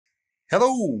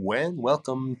Hello and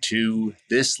welcome to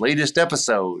this latest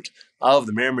episode of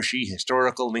the Miramichi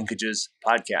Historical Linkages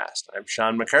podcast. I'm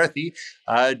Sean McCarthy,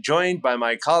 joined by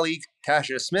my colleague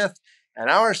Tasha Smith and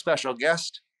our special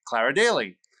guest, Klara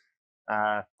Daley.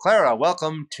 Klara,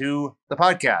 welcome to the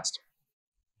podcast.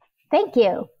 Thank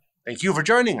you. Thank you for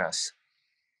joining us.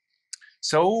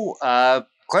 So,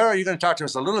 Klara, you're going to talk to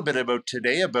us a little bit about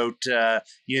today, about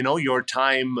your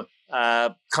time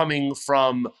coming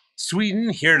from Sweden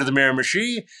here to the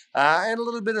Miramichi, and a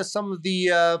little bit of some of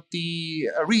the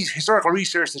historical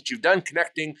research that you've done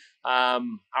connecting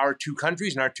our two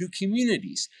countries and our two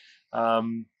communities.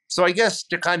 So I guess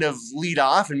to kind of lead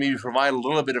off and maybe provide a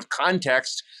little bit of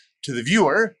context to the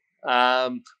viewer,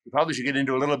 we probably should get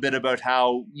into a little bit about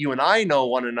how you and I know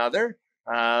one another.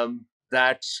 Wow,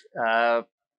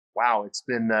 it's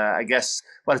been,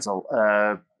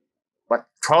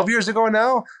 12 years ago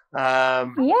now?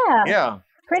 Yeah.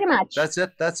 Pretty much. That's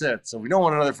it. So we know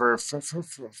one another for a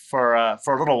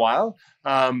little while.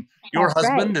 Your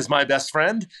husband is my best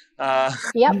friend.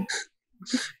 Yep.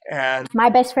 And my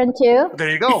best friend too. There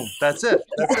you go. That's it.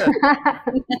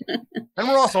 And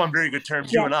we're also on very good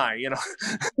terms, you and I,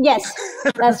 Yes,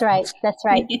 that's right. That's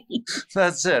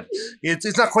it.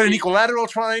 It's not quite an equilateral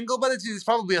triangle, but it's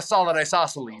probably a solid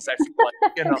isosceles, I feel like,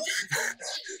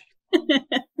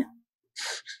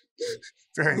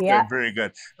 Very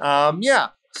good.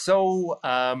 So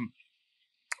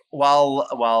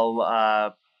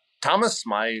while Thomas,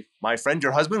 my friend,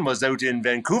 your husband, was out in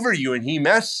Vancouver, you and he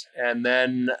met, and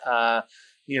then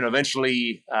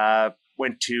eventually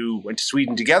went to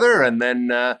Sweden together, and then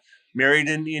married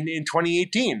in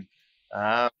 2018.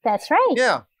 That's right.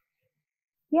 Yeah.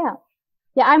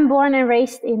 I'm born and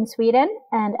raised in Sweden,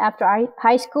 and after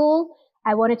high school,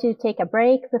 I wanted to take a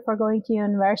break before going to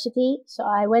university, so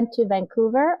I went to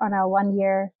Vancouver on a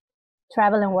 1-year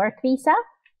travel and work visa.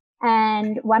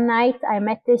 And one night I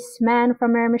met this man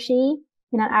from Miramichi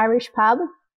in an Irish pub,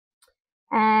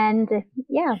 and it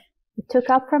took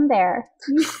up from there.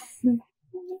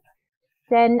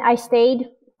 Then I stayed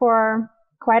for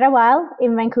quite a while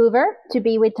in Vancouver to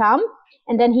be with Tom,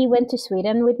 and then he went to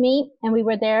Sweden with me, and we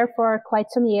were there for quite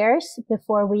some years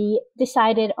before we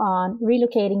decided on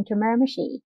relocating to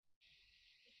Miramichi.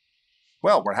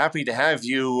 Well, we're happy to have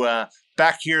you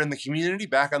back here in the community,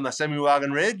 back on the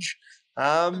Semiwagon Ridge.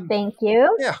 Thank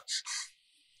you. Yeah.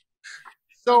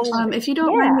 So, if you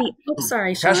don't mind me,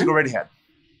 sorry, Sean. Tasha, go right ahead.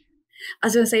 I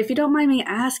was going to say, if you don't mind me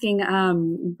asking,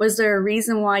 was there a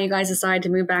reason why you guys decided to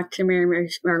move back to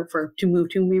Miramichi, or to move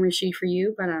to Miramichi for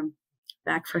you, but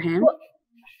back for him?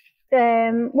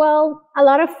 Well, a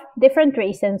lot of different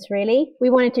reasons, really. We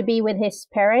wanted to be with his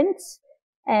parents,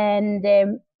 and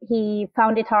he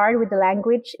found it hard with the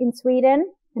language in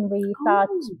Sweden, and we thought,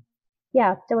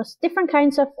 there was different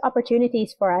kinds of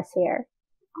opportunities for us here.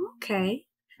 Okay.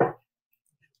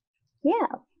 Yeah.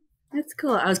 That's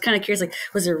cool. I was kind of curious,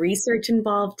 was there research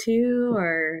involved too,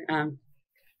 or?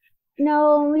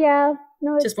 No.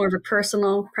 Just more of a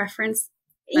personal preference?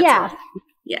 Yes.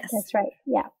 That's right.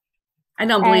 Yeah. I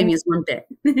don't blame you one bit.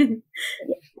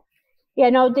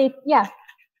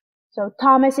 So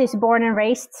Thomas is born and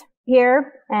raised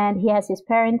here, and he has his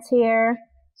parents here.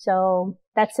 So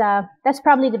that's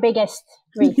probably the biggest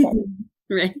reason.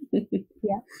 Right.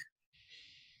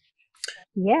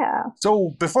 Yeah.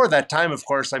 So before that time, of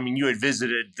course, you had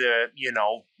visited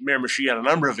Miramichi on a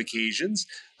number of occasions.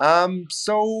 As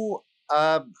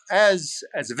a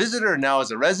visitor, now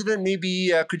as a resident,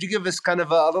 maybe could you give us kind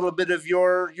of a little bit of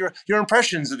your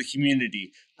impressions of the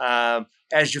community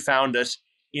as you found it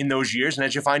in those years and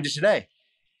as you find it today?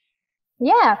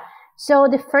 Yeah. So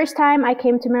the first time I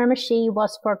came to Miramichi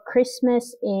was for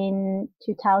Christmas in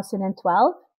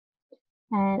 2012.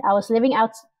 And I was living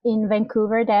out in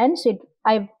Vancouver then. So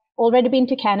I've already been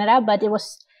to Canada, but it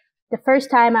was the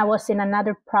first time I was in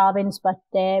another province, but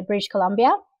British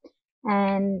Columbia.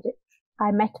 And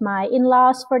I met my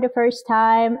in-laws for the first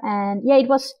time. And it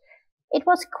was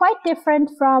quite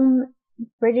different from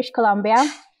British Columbia.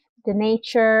 The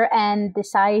nature and the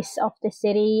size of the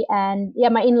city. And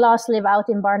my in-laws live out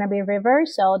in Barnaby River,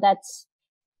 so that's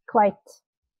quite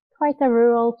a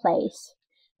rural place.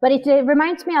 But it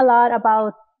reminds me a lot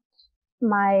about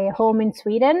my home in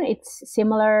Sweden. It's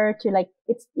similar to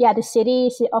the city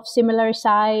is of similar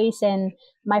size, and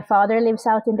my father lives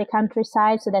out in the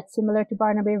countryside, so that's similar to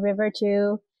Barnaby River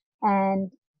too.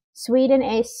 And Sweden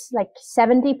is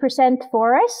 70%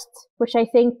 forest, which I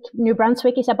think New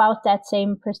Brunswick is about that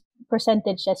same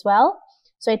percentage as well.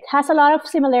 So it has a lot of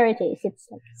similarities. It's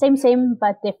same,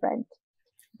 but different.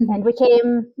 And we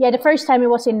came, the first time it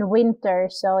was in winter,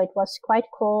 so it was quite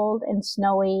cold and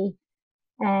snowy.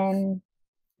 And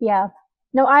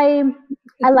No, I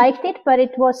liked it, but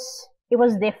it was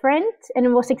different, and it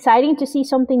was exciting to see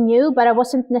something new. But I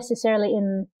wasn't necessarily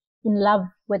in love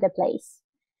with the place.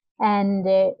 And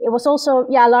it was also,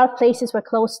 yeah, a lot of places were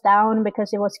closed down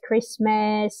because it was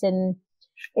Christmas, and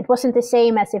it wasn't the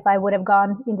same as if I would have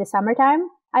gone in the summertime,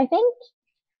 I think.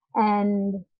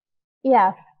 And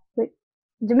yeah,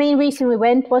 the main reason we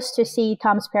went was to see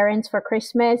Tom's parents for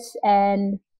Christmas,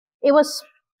 and it was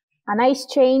a nice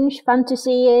change, fun to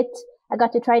see it. I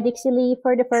got to try Dixie Lee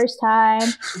for the first time,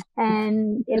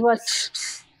 and it was,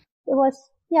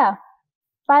 yeah,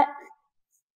 but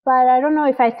I don't know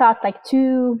if I thought like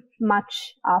too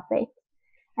much of it.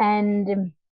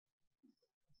 And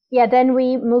yeah, then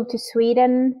we moved to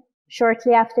Sweden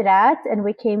shortly after that, and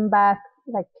we came back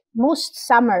like most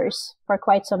summers for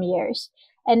quite some years.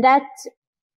 And that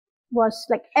was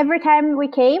like every time we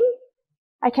came,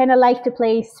 I kind of liked the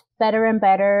place better and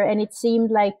better, and it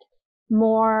seemed like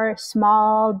more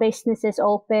small businesses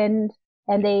opened,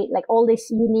 and they like all these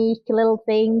unique little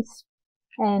things.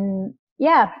 And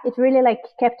yeah, it really like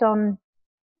kept on,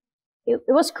 it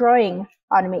was growing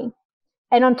on me.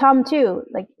 And on Tom too,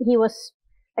 like he was,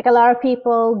 like a lot of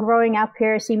people growing up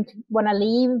here seem to want to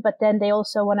leave, but then they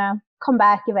also want to come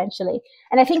back eventually.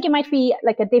 And I think it might be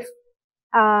like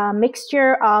a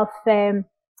mixture of,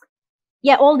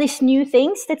 yeah, all these new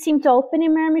things that seem to open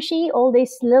in Miramichi, all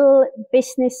these little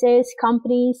businesses,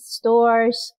 companies,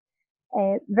 stores,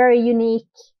 very unique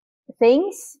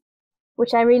things,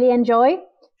 which I really enjoy.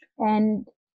 And,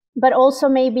 but also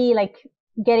maybe like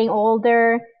getting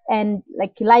older and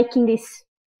like liking this,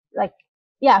 like,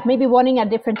 yeah, maybe wanting a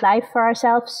different life for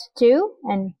ourselves too.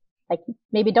 And like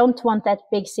maybe don't want that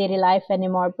big city life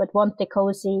anymore, but want the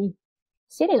cozy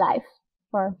city life,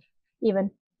 or even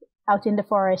out in the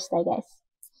forest, I guess.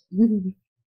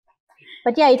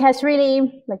 But yeah, it has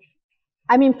really, like,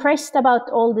 I'm impressed about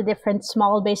all the different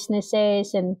small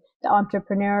businesses and the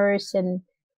entrepreneurs, and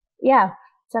yeah,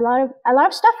 it's a lot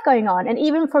of stuff going on. And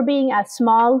even for being a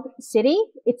small city,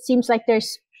 it seems like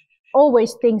there's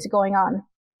always things going on.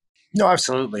 No,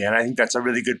 absolutely. And I think that's a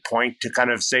really good point to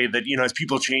kind of say that, as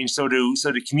people change, so do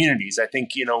communities. I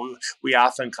think, we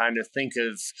often kind of think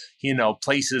of,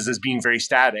 places as being very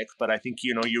static, but I think,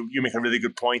 you make a really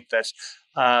good point that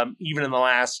even in the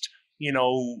last,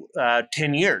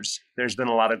 10 years, there's been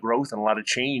a lot of growth and a lot of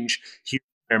change here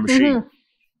in Miramichi. Mm-hmm.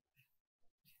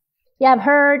 Yeah, I've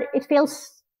heard, it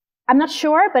feels, I'm not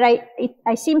sure, but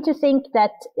I seem to think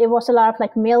that it was a lot of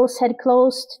like mills had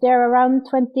closed there around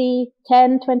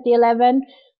 2010, 2011.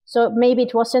 So maybe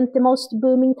it wasn't the most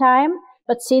booming time,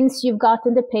 but since you've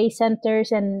gotten the pay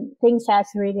centers and things has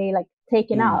really like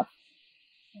taken off.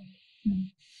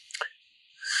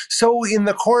 So in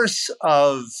the course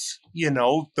of,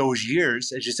 those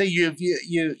years, as you say,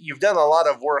 you've done a lot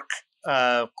of work,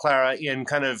 Klara, in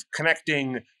kind of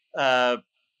connecting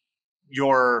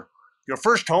your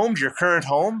first home to your current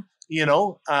home,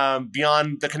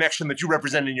 beyond the connection that you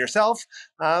represent in yourself.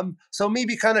 So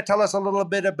maybe kind of tell us a little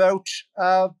bit about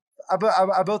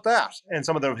that and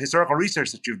some of the historical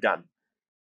research that you've done.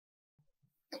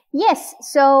 Yes.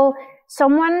 So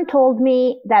someone told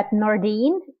me that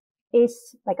Nordin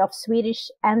is like of Swedish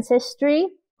ancestry,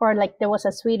 or like there was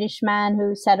a Swedish man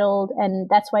who settled, and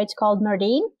that's why it's called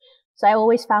Nordin. So I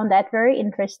always found that very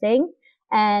interesting.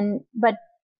 But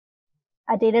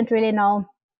I didn't really know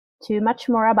too much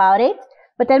more about it.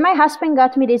 But then my husband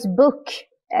got me this book.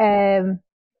 I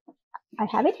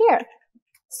have it here.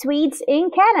 Swedes in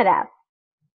Canada.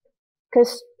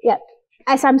 Because, yeah,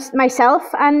 as I'm myself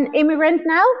an immigrant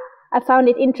now, I found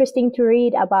it interesting to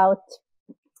read about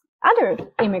other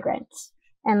immigrants.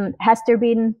 And has there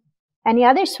been any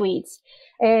other Swedes?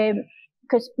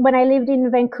 Because when I lived in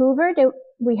Vancouver,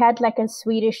 we had like a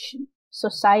Swedish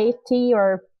society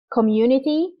or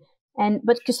community.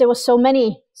 But because there was so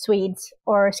many Swedes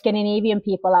or Scandinavian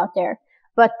people out there.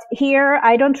 But here,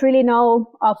 I don't really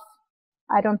know of,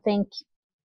 I don't think,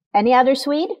 any other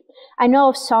Swede. I know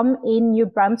of some in New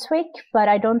Brunswick, but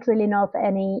I don't really know of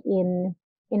any in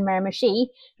Miramichi.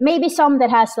 Maybe some that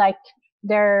has like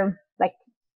their, like,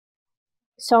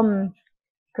 some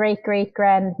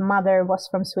great-great-grandmother was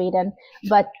from Sweden,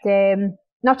 but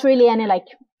not really any like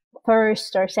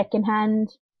first or second hand.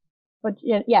 But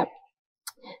yeah.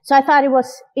 So I thought it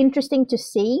was interesting to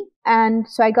see. And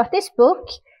so I got this book,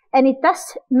 and it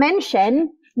does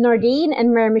mention Nordin and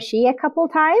Miramichi a couple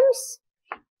times.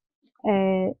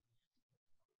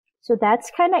 So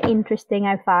that's kind of interesting,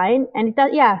 I find. And it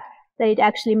does, yeah, that it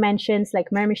actually mentions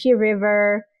like Miramichi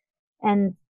River,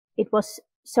 and it was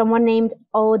someone named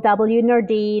O.W.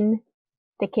 Nordin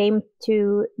that came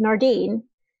to Nordin,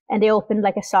 and they opened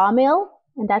like a sawmill,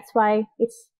 and that's why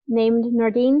it's named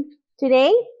Nordine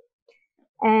today.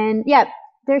 And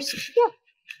there's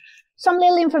some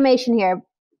little information here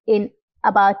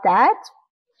about that.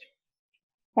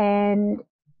 And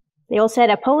they also had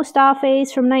a post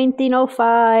office from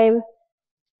 1905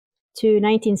 to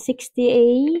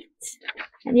 1968.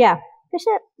 And there's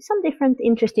some different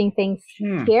interesting things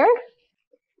here.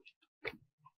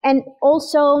 And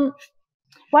also,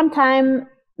 one time,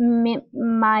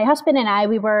 my husband and I,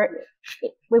 we were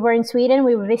in Sweden.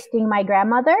 We were visiting my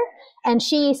grandmother, and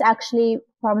she is actually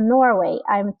from Norway.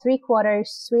 I'm 3/4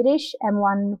 Swedish and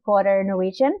 1/4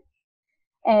 Norwegian.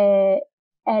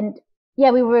 And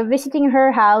we were visiting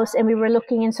her house, and we were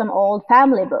looking in some old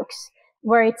family books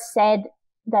where it said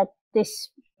that this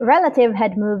relative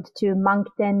had moved to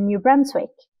Moncton, New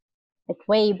Brunswick, like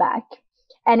way back.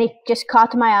 And it just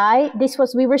caught my eye.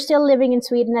 We were still living in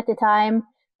Sweden at the time,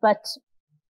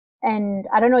 and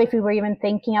I don't know if we were even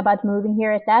thinking about moving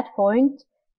here at that point.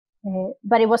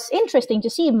 But it was interesting to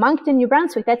see Moncton, New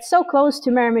Brunswick. That's so close to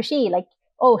Miramichi. Like,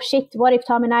 oh shit, what if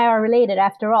Tom and I are related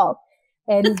after all?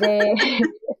 And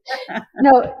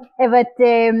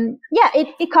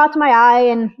it caught my eye,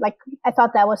 and like I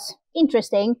thought that was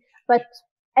interesting. But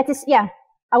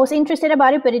I was interested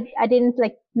about it, but I didn't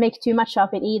like make too much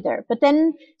of it either. But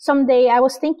then someday I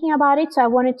was thinking about it, so I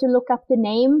wanted to look up the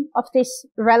name of this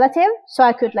relative so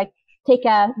I could like take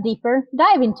a deeper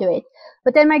dive into it.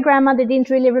 But then my grandmother didn't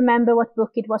really remember what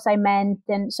book it was I meant,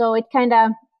 and so it kind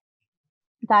of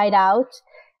died out.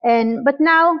 But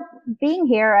now being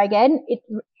here again,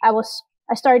 I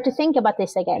started to think about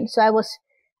this again. So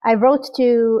I wrote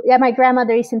to, my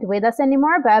grandmother isn't with us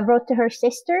anymore, but I wrote to her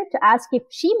sister to ask if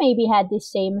she maybe had this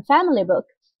same family book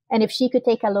and if she could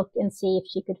take a look and see if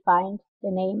she could find the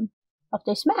name of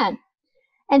this man.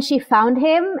 And she found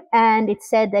him, and it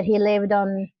said that he lived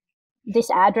on this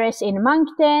address in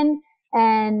Moncton,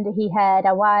 and he had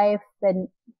a wife and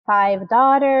 5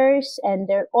 daughters, and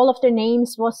all of their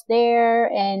names was there.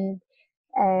 And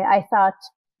I thought,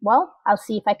 well, I'll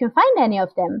see if I can find any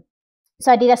of them.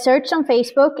 So I did a search on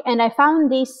Facebook, and I found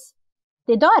the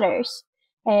daughters,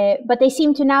 but they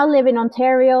seem to now live in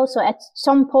Ontario. So at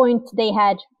some point they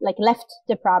had like left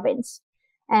the province,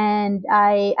 and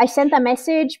I sent a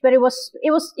message, but it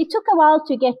took a while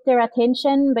to get their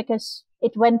attention because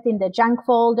it went in the junk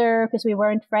folder because we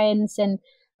weren't friends.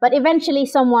 But eventually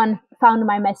someone found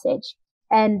my message,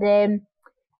 and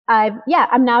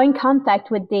I'm now in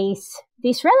contact with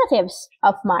these relatives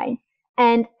of mine.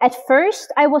 And at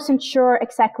first, I wasn't sure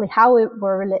exactly what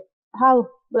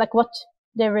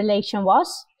the relation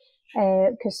was,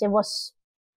 because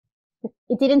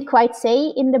it didn't quite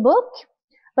say in the book.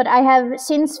 But I have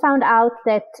since found out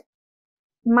that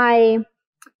my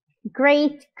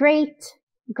great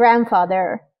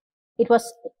grandfather,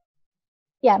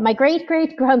 my great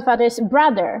grandfather's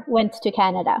brother went to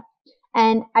Canada,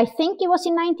 and I think it was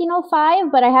in 1905,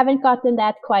 but I haven't gotten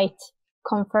that quite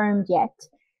confirmed yet.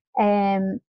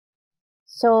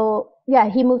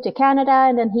 He moved to Canada,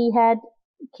 and then he had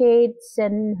kids,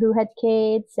 and who had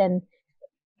kids, and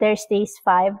there's these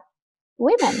 5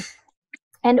 women.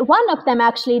 And one of them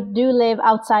actually do live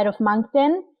outside of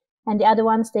Moncton, and the other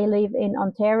ones, they live in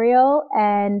Ontario.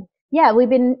 And we've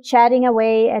been chatting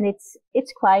away, and it's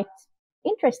quite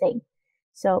interesting.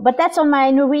 So, but that's on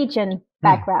my Norwegian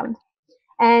background.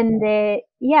 And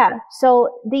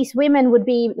so these women would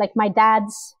be like my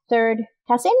dad's 3rd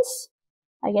cousins,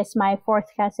 I guess my 4th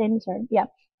cousins, it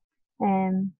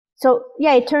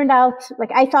turned out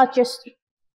like I thought just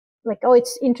like, oh,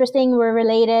 it's interesting, we're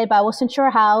related, but I wasn't sure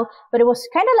how. But it was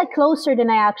kind of like closer than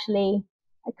I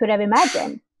could have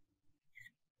imagined.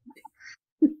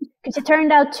 Because it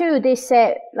turned out too, this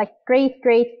like great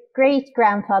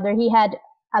grandfather, he had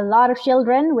a lot of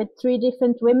children with 3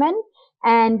 different women,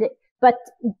 but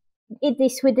it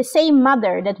is with the same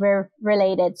mother that we're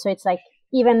related. So it's like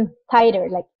even tighter.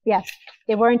 Like,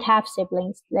 they weren't half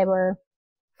siblings. They were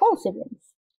full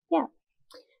siblings. Yeah.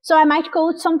 So I might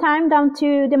go sometime down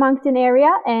to the Moncton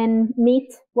area and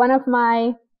meet one of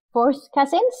my 4th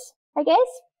cousins, I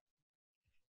guess.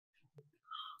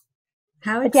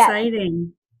 How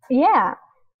exciting. Yeah.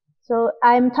 So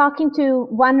I'm talking to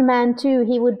one man too.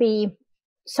 He would be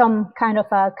some kind of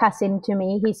a cousin to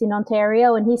me. He's in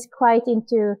Ontario, and he's quite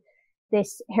into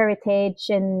this heritage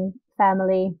and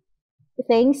family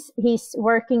things. He's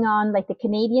working on like the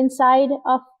Canadian side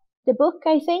of the book,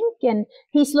 I think, and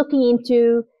he's looking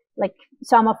into like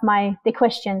some of the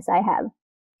questions I have.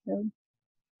 So.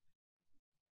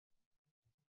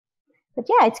 But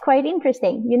it's quite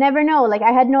interesting. You never know. Like,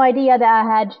 I had no idea that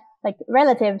I had like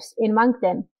relatives in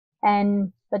Moncton,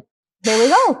 but there we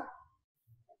go.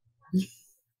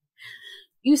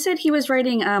 you said he was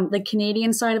writing the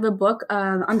Canadian side of a book.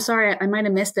 I'm sorry, I might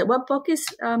have missed it. What book is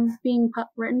being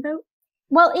written about?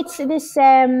 Well, it's this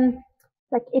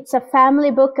like it's a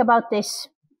family book about this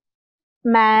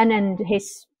man and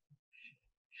his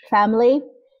family.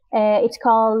 It's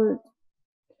called.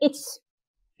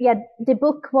 The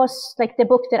book was like the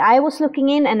book that I was looking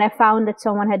in, and I found that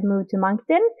someone had moved to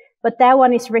Moncton. But that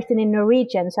one is written in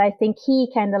Norwegian, so I think he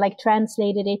kind of like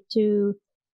translated it to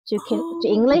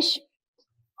English.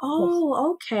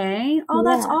 Oh, okay. Oh,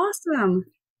 that's awesome.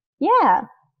 Yeah,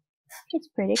 it's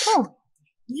pretty cool.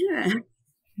 Yeah.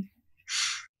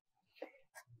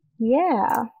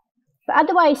 Yeah. But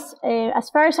otherwise, as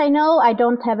far as I know, I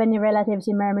don't have any relatives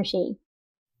in Miramichi.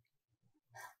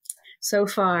 So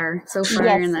far Yes.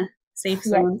 in the safe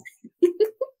zone. Yes.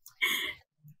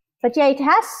 But yeah, it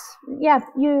has. Yeah,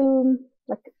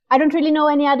 I don't really know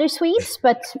any other Swedes,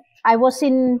 but I was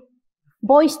in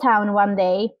Boys Town one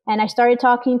day, and I started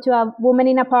talking to a woman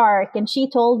in a park, and she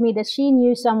told me that she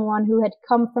knew someone who had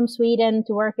come from Sweden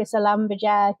to work as a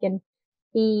lumberjack, and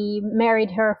he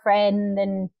married her friend,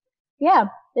 and yeah,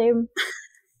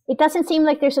 it doesn't seem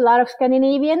like there's a lot of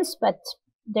Scandinavians, but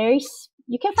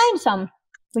you can find some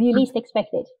when you least expect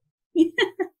it.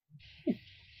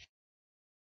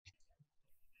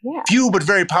 Yeah. Few but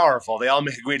very powerful. They all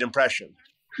make a great impression.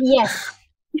 Yes,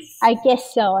 I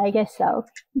guess so.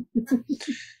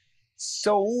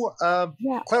 So,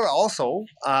 Klara, also,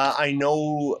 I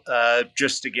know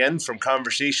just again from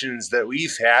conversations that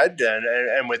we've had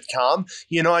and with Tom,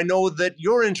 I know that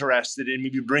you're interested in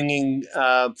maybe bringing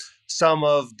some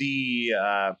of the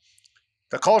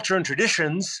culture and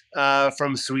traditions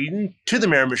from Sweden to the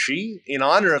Miramichi in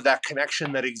honor of that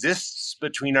connection that exists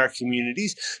between our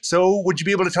communities. So would you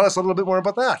be able to tell us a little bit more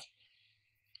about that?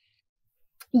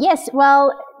 Yes,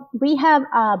 well, we have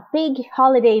a big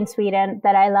holiday in Sweden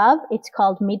that I love. It's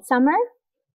called Midsummer.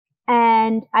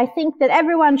 And I think that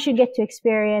everyone should get to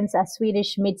experience a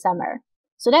Swedish midsummer.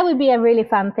 So that would be a really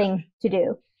fun thing to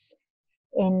do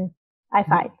I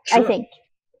think.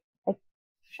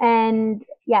 And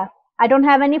yeah, I don't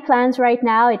have any plans right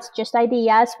now. It's just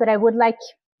ideas, but I would like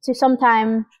to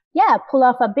sometime, pull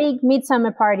off a big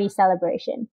midsummer party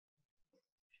celebration.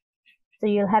 So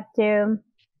you'll have to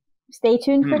stay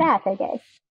tuned for that, I guess.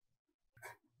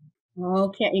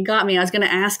 Okay, you got me. I was going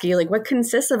to ask you, what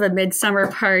consists of a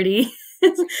midsummer party?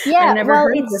 Yeah, I've never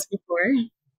heard of this before.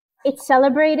 It's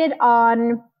celebrated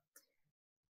on,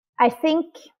 I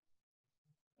think,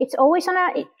 it's always on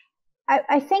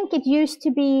I think it used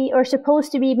to be, or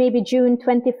supposed to be maybe June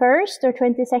 21st or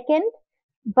 22nd,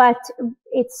 but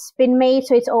it's been made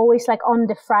so it's always on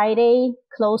the Friday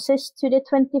closest to the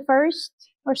 21st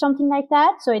or something like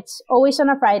that. So it's always on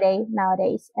a Friday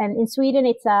nowadays. And in Sweden,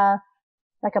 it's a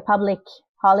public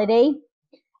holiday,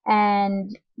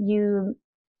 and you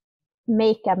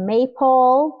make a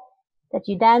maypole that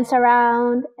you dance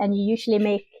around, and you usually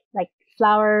make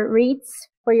flower wreaths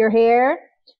for your hair.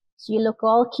 So you look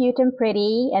all cute and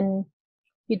pretty, and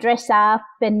you dress up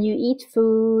and you eat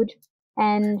food,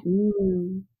 and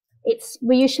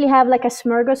we usually have a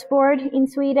smorgasbord in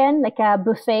Sweden, a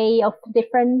buffet of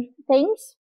different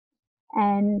things.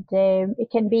 And it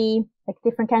can be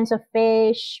different kinds of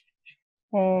fish,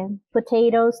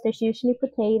 potatoes. There's usually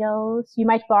potatoes. You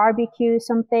might barbecue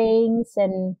some things,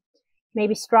 and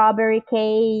maybe strawberry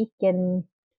cake and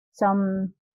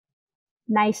some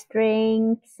nice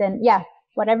drinks, and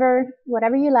whatever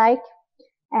you like.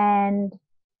 And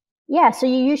so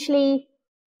you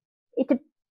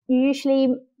usually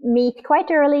meet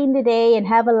quite early in the day and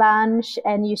have a lunch,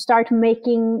 and you start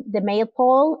making the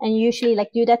maypole, and you usually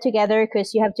do that together,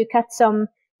 because you have to cut some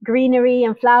greenery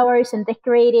and flowers and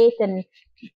decorate it and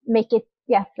make it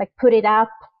put it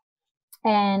up.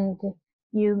 And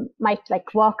you might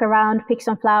walk around, pick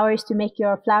some flowers to make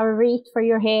your flower wreath for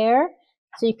your hair.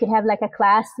 So you could have a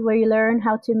class where you learn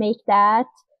how to make that,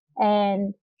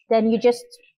 and then you just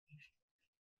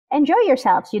enjoy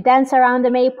yourselves. You dance around the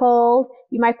maypole.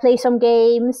 You might play some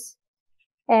games,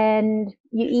 and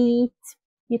you eat,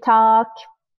 you talk,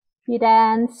 you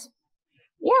dance.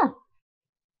 Yeah.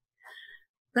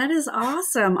 That is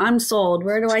awesome. I'm sold.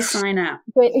 Where do I sign up?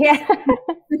 But, yeah.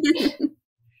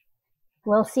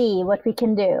 We'll see what we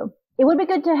can do. It would be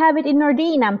good to have it in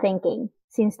Nordin, I'm thinking,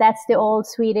 since that's the old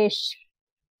Swedish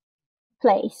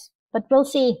place. But we'll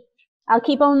see.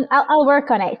 I'll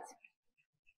work on it.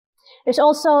 There's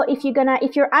also, if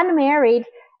you're unmarried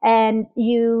and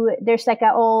there's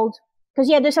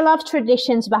there's a lot of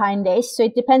traditions behind this. So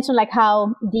it depends on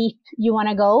how deep you want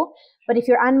to go. But if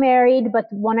you're unmarried but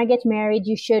want to get married,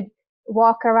 you should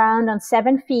walk around on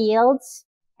 7 fields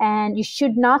And you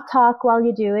should not talk while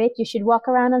you do it. You should walk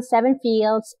around on 7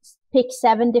 fields, pick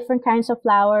 7 different kinds of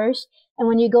flowers. And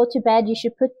when you go to bed, you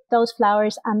should put those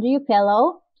flowers under your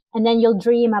pillow. And then you'll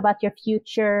dream about your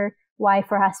future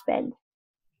wife or husband.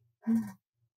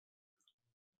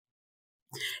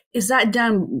 Is that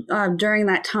done during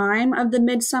that time of the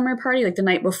midsummer party, like the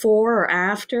night before or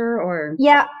after, or?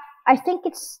 Yeah, I think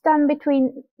it's done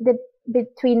between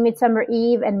Midsummer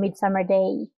Eve and Midsummer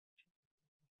Day.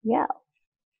 Yeah.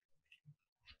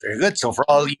 Very good. So for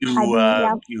all you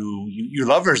you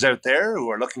lovers out there who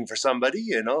are looking for somebody,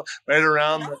 right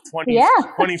around the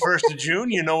 21st of June,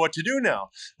 you know what to do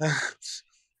now.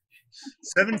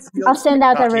 7 fields. I'll send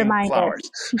out a reminder.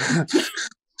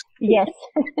 Yes.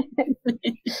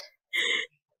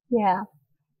 Yeah.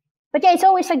 But yeah, it's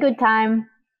always a good time.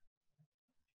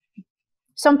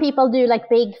 Some people do like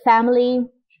big family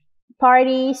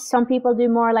parties. Some people do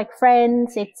more like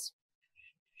friends. It's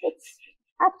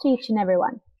up to each and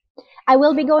everyone. I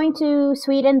will be going to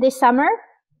Sweden this summer.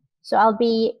 So I'll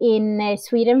be in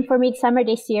Sweden for midsummer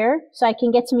this year. So I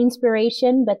can get some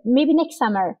inspiration. But maybe next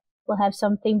summer we'll have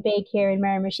something big here in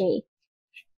Miramichi.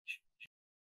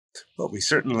 Well, we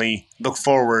certainly look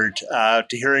forward to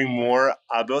hearing more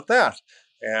about that.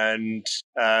 And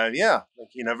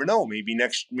you never know. Maybe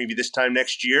this time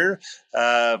next year,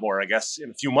 or I guess in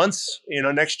a few months,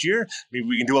 next year, maybe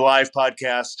we can do a live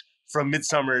podcast from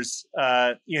Midsummer's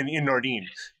in Nordine.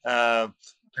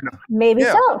 Maybe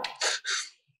so.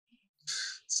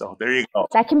 So there you go.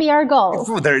 That can be our goal.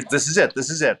 This is it.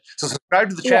 So subscribe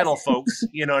to the channel, folks.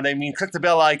 You know what I mean? Click the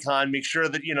bell icon. Make sure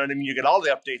that, you get all the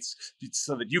updates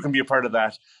so that you can be a part of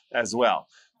that as well.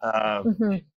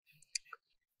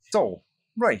 So,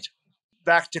 right.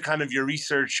 Back to kind of your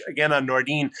research again on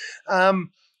Nordine.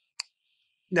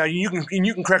 Now you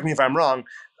can correct me if I'm wrong.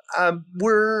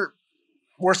 Were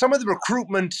some of the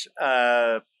recruitment,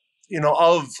 of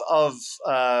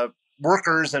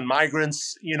workers and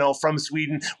migrants, from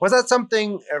Sweden, was that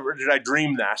something, or did I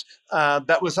dream that?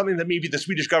 That was something that maybe the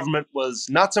Swedish government was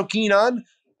not so keen on?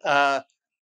 There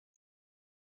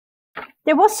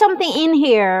was something in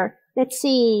here. Let's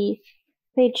see.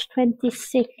 Page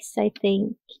 26, I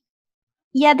think.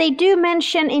 Yeah, they do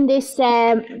mention in this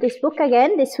book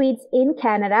again, The Swedes in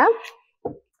Canada,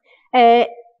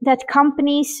 that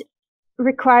companies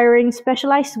requiring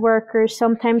specialized workers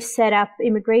sometimes set up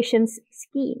immigration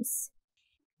schemes.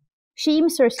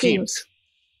 Schemes.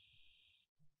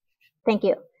 Thank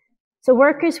you. So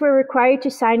workers were required to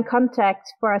sign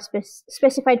contracts for a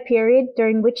specified period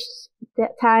during which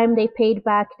time they paid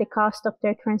back the cost of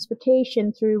their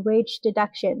transportation through wage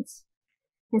deductions.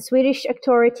 And Swedish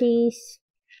authorities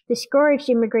discouraged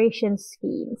immigration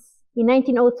schemes. In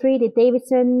 1903, the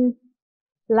Davidson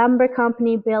Lumber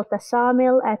Company built a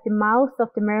sawmill at the mouth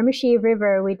of the Miramichi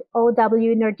River with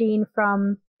O.W. Nordin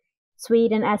from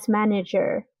Sweden as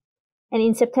manager. And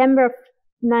in September of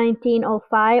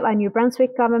 1905, a New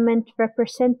Brunswick government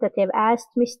representative asked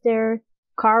Mr.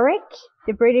 Carrick,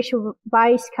 the British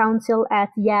Vice Consul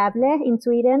at Gävle in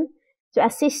Sweden, to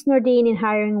assist Nordin in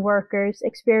hiring workers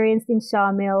experienced in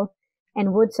sawmill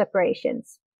and wood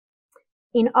separations.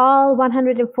 In all,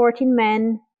 114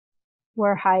 men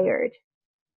were hired.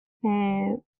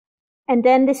 And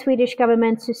then the Swedish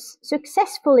government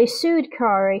successfully sued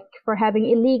Carrick for having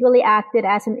illegally acted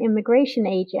as an immigration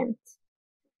agent.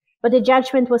 But the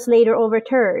judgment was later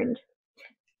overturned.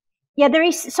 Yeah, there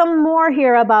is some more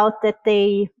here about that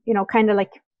they, kind of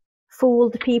like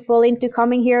fooled people into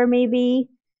coming here maybe.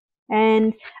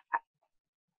 And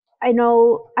I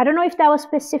don't know if that was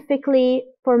specifically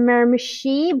for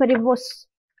Miramichi, but it was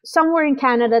somewhere in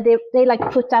Canada. They like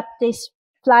put up these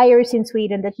flyers in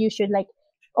Sweden that you should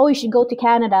you should go to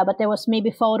Canada, but there was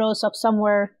maybe photos of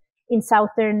somewhere in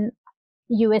southern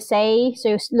USA,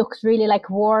 so it looked really like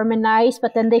warm and nice,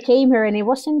 but then they came here and it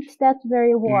wasn't that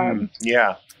very warm.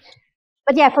 Yeah.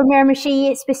 But yeah, for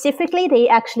Miramichi specifically, they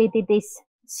actually did this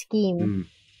scheme.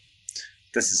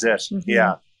 This is it.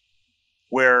 Yeah.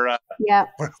 Where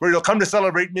you'll come to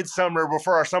celebrate midsummer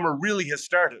before our summer really has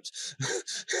started.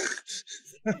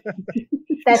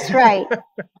 That's right.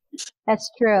 That's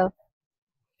true.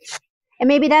 And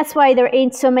maybe that's why there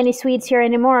ain't so many Swedes here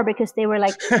anymore, because they were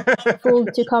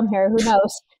fooled to come here. Who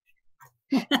knows?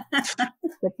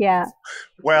 But yeah.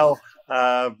 Well,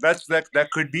 that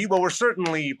could be. Well, we're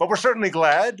certainly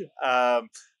glad.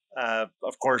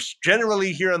 Of course,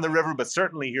 generally here on the river, but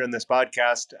certainly here in this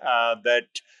podcast, that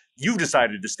you've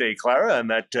decided to stay, Klara, and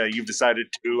that you've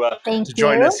decided to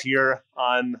join us here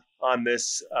on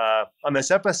this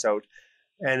episode.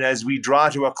 And as we draw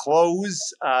to a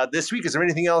close this week, is there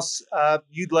anything else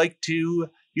you'd like to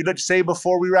say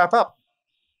before we wrap up?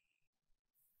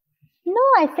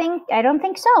 I don't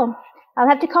think so. I'll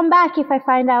have to come back if I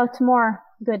find out more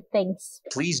good things.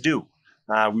 Please do.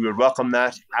 We would welcome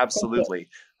that. Absolutely.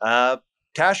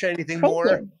 Tasha, anything Thank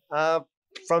more you.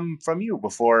 from you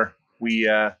before we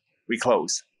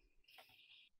close?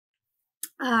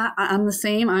 I'm the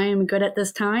same. I am good at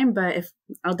this time, but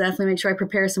I'll definitely make sure I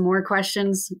prepare some more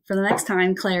questions for the next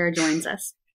time Klara joins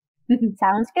us.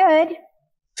 Sounds good.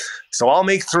 So I'll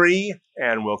make 3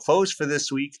 and we'll close for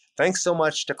this week. Thanks so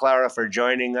much to Klara for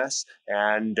joining us,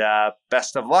 and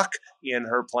best of luck in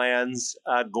her plans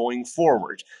going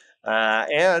forward.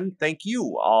 And thank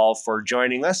you all for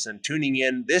joining us and tuning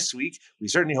in this week. We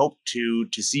certainly hope to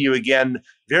see you again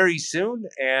very soon.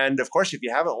 And of course, if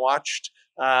you haven't watched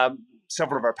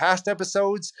several of our past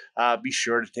episodes, be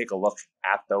sure to take a look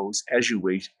at those as you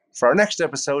wait for our next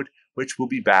episode, which will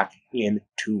be back in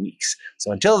 2 weeks.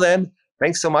 So until then,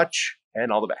 thanks so much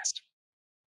and all the best.